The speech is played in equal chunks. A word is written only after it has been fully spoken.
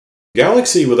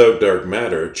Galaxy without dark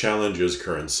matter challenges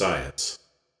current science.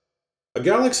 A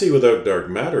galaxy without dark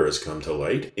matter has come to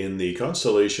light in the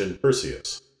constellation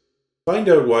Perseus. Find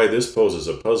out why this poses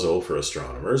a puzzle for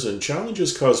astronomers and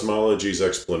challenges cosmology's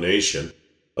explanation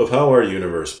of how our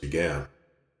universe began.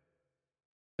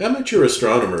 Amateur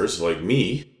astronomers like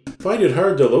me find it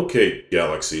hard to locate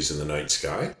galaxies in the night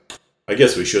sky. I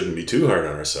guess we shouldn't be too hard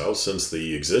on ourselves since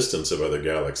the existence of other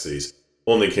galaxies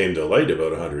only came to light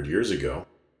about 100 years ago.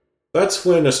 That's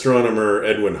when astronomer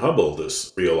Edwin Hubble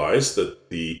realized that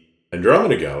the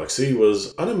Andromeda Galaxy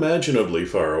was unimaginably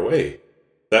far away.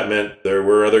 That meant there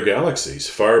were other galaxies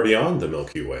far beyond the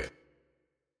Milky Way.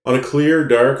 On a clear,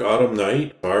 dark autumn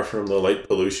night, far from the light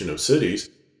pollution of cities,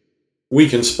 we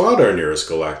can spot our nearest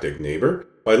galactic neighbor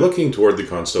by looking toward the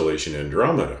constellation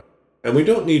Andromeda, and we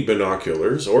don't need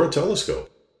binoculars or a telescope.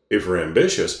 If we're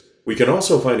ambitious, we can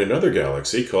also find another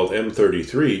galaxy called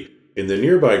M33 in the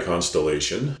nearby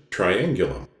constellation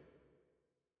Triangulum.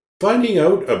 Finding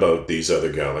out about these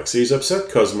other galaxies upset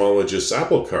cosmologists'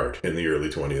 apple cart in the early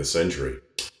 20th century.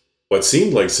 What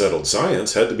seemed like settled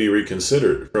science had to be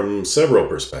reconsidered from several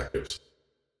perspectives.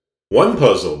 One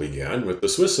puzzle began with the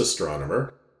Swiss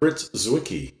astronomer Fritz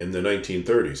Zwicky in the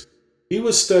 1930s. He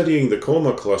was studying the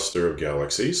Coma cluster of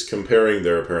galaxies, comparing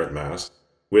their apparent mass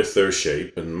with their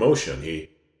shape and motion. He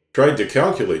tried to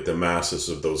calculate the masses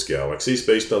of those galaxies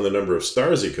based on the number of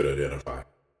stars he could identify.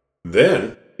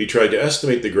 Then, he tried to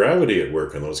estimate the gravity at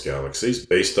work in those galaxies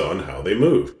based on how they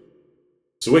moved.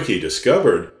 Zwicky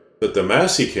discovered that the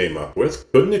mass he came up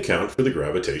with couldn't account for the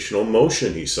gravitational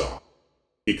motion he saw.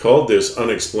 He called this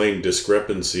unexplained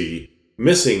discrepancy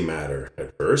missing matter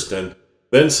at first, and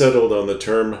then settled on the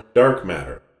term dark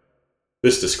matter.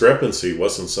 This discrepancy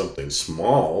wasn't something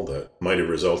small that might have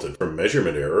resulted from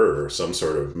measurement error or some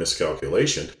sort of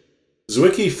miscalculation.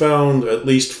 Zwicky found at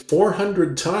least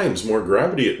 400 times more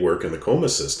gravity at work in the Coma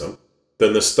system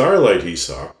than the starlight he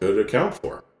saw could account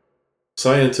for.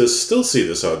 Scientists still see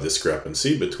this odd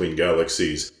discrepancy between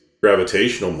galaxies'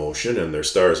 gravitational motion and their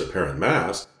stars' apparent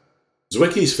mass.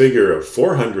 Zwicky's figure of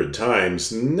 400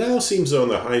 times now seems on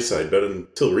the high side, but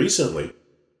until recently,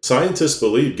 scientists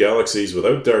believed galaxies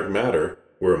without dark matter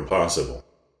were impossible.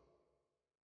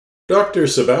 Dr.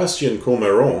 Sebastian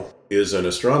Comeron is an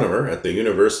astronomer at the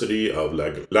University of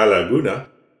La Laguna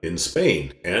in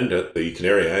Spain and at the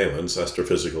Canary Islands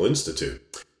Astrophysical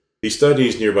Institute. He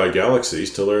studies nearby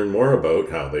galaxies to learn more about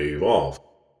how they evolve.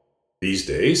 These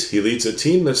days, he leads a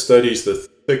team that studies the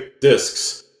thick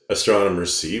disks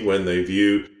astronomers see when they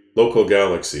view local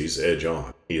galaxies edge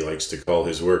on. He likes to call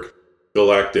his work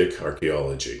galactic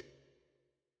archaeology.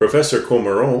 Professor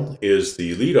Comeron is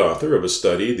the lead author of a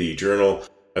study the journal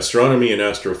Astronomy and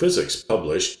Astrophysics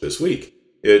published this week.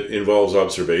 It involves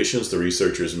observations the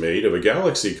researchers made of a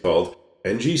galaxy called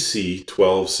NGC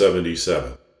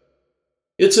 1277.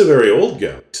 It's a very old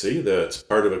galaxy that's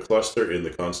part of a cluster in the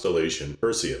constellation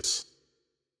Perseus.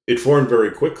 It formed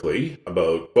very quickly,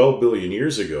 about 12 billion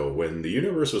years ago, when the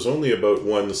universe was only about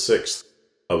 1/6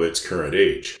 of its current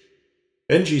age.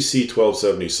 NGC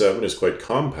 1277 is quite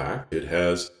compact. It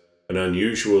has an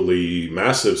unusually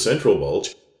massive central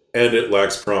bulge, and it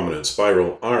lacks prominent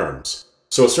spiral arms.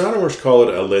 So astronomers call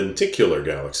it a lenticular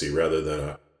galaxy rather than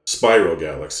a spiral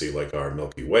galaxy like our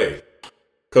Milky Way.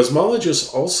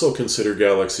 Cosmologists also consider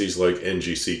galaxies like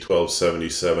NGC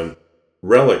 1277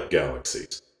 relic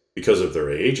galaxies because of their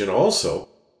age and also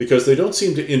because they don't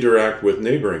seem to interact with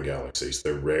neighboring galaxies.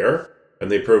 They're rare, and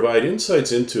they provide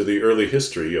insights into the early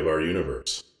history of our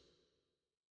universe.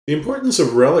 The importance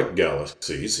of relic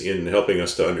galaxies in helping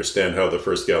us to understand how the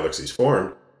first galaxies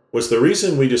formed was the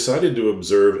reason we decided to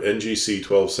observe NGC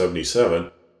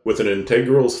 1277 with an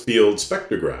integral field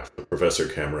spectrograph, Professor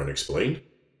Cameron explained.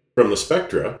 From the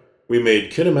spectra, we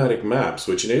made kinematic maps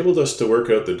which enabled us to work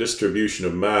out the distribution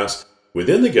of mass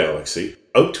within the galaxy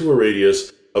out to a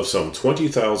radius of some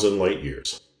 20,000 light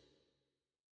years.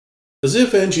 As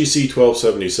if NGC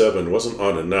 1277 wasn't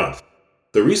odd enough,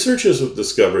 the researchers have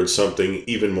discovered something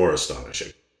even more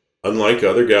astonishing. Unlike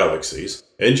other galaxies,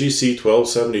 NGC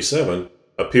 1277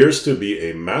 appears to be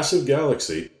a massive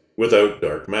galaxy without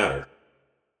dark matter.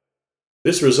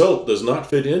 This result does not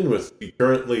fit in with the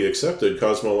currently accepted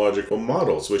cosmological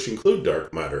models, which include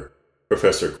dark matter,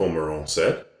 Professor Comeron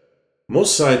said.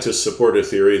 Most scientists support a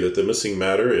theory that the missing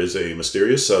matter is a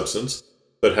mysterious substance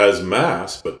that has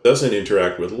mass but doesn't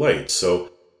interact with light,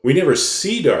 so we never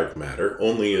see dark matter,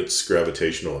 only its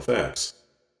gravitational effects.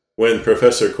 When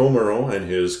Professor Comeron and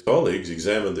his colleagues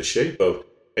examined the shape of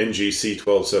NGC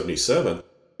 1277,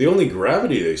 the only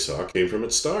gravity they saw came from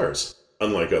its stars.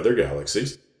 Unlike other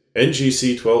galaxies,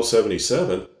 NGC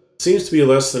 1277 seems to be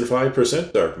less than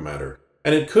 5% dark matter,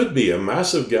 and it could be a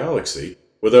massive galaxy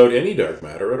without any dark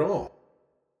matter at all.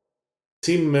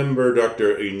 Team member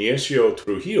Dr. Ignacio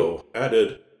Trujillo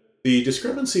added, "The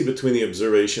discrepancy between the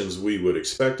observations we would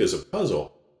expect is a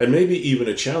puzzle, and maybe even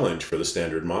a challenge for the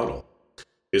Standard Model."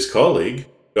 His colleague,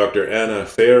 Dr. Anna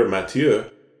Fehr-Mathieu,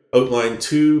 outlined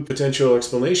two potential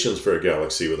explanations for a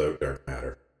galaxy without dark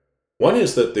matter. One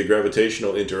is that the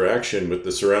gravitational interaction with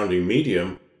the surrounding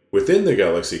medium within the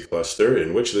galaxy cluster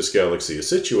in which this galaxy is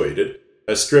situated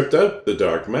has stripped out the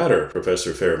dark matter,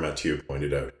 Professor Fehr-Mathieu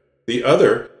pointed out. The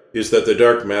other is that the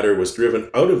dark matter was driven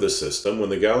out of the system when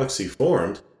the galaxy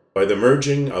formed by the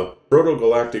merging of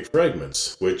protogalactic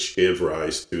fragments, which gave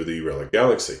rise to the relic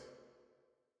galaxy.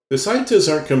 The scientists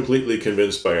aren't completely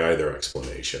convinced by either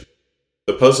explanation.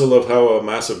 The puzzle of how a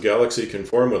massive galaxy can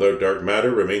form without dark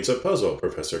matter remains a puzzle,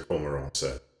 Professor Comeron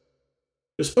said.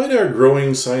 Despite our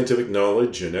growing scientific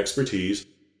knowledge and expertise,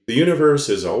 the universe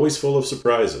is always full of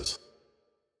surprises.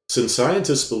 Since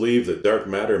scientists believe that dark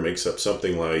matter makes up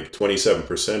something like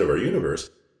 27% of our universe,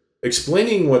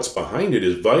 explaining what's behind it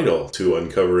is vital to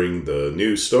uncovering the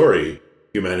new story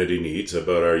humanity needs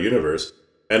about our universe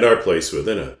and our place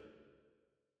within it.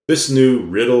 This new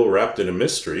riddle wrapped in a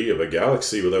mystery of a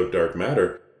galaxy without dark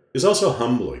matter is also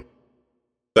humbling.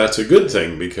 That's a good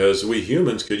thing because we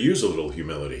humans could use a little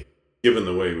humility, given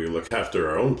the way we look after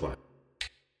our own planet.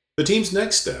 The team's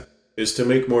next step is to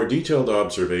make more detailed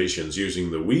observations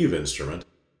using the WEAVE instrument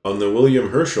on the William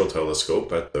Herschel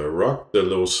telescope at the Roque de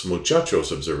los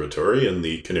Muchachos Observatory in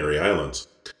the Canary Islands.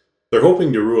 They're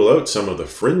hoping to rule out some of the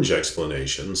fringe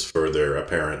explanations for their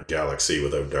apparent galaxy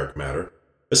without dark matter,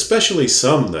 especially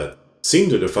some that seem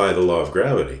to defy the law of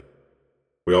gravity.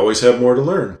 We always have more to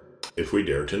learn if we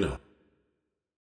dare to know.